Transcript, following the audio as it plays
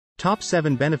Top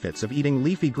 7 benefits of eating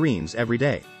leafy greens every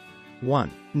day.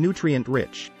 1.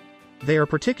 Nutrient-rich. They are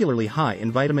particularly high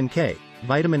in vitamin K,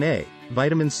 vitamin A,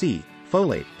 vitamin C,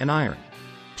 folate, and iron.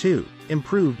 2.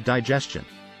 Improved digestion.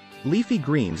 Leafy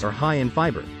greens are high in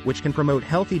fiber, which can promote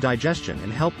healthy digestion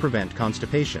and help prevent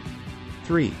constipation.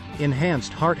 3.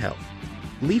 Enhanced heart health.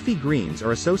 Leafy greens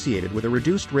are associated with a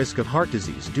reduced risk of heart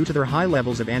disease due to their high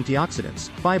levels of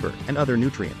antioxidants, fiber, and other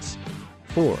nutrients.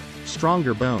 4.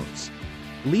 Stronger bones.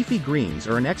 Leafy greens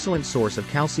are an excellent source of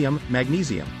calcium,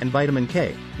 magnesium, and vitamin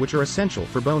K, which are essential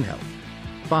for bone health.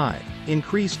 5.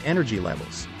 Increased energy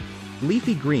levels.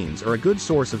 Leafy greens are a good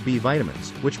source of B vitamins,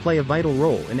 which play a vital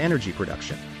role in energy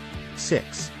production.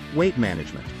 6. Weight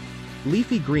management.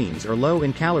 Leafy greens are low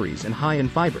in calories and high in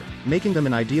fiber, making them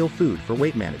an ideal food for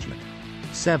weight management.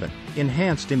 7.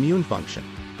 Enhanced immune function.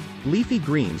 Leafy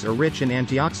greens are rich in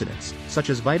antioxidants,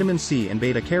 such as vitamin C and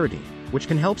beta-carotene, which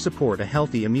can help support a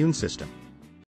healthy immune system.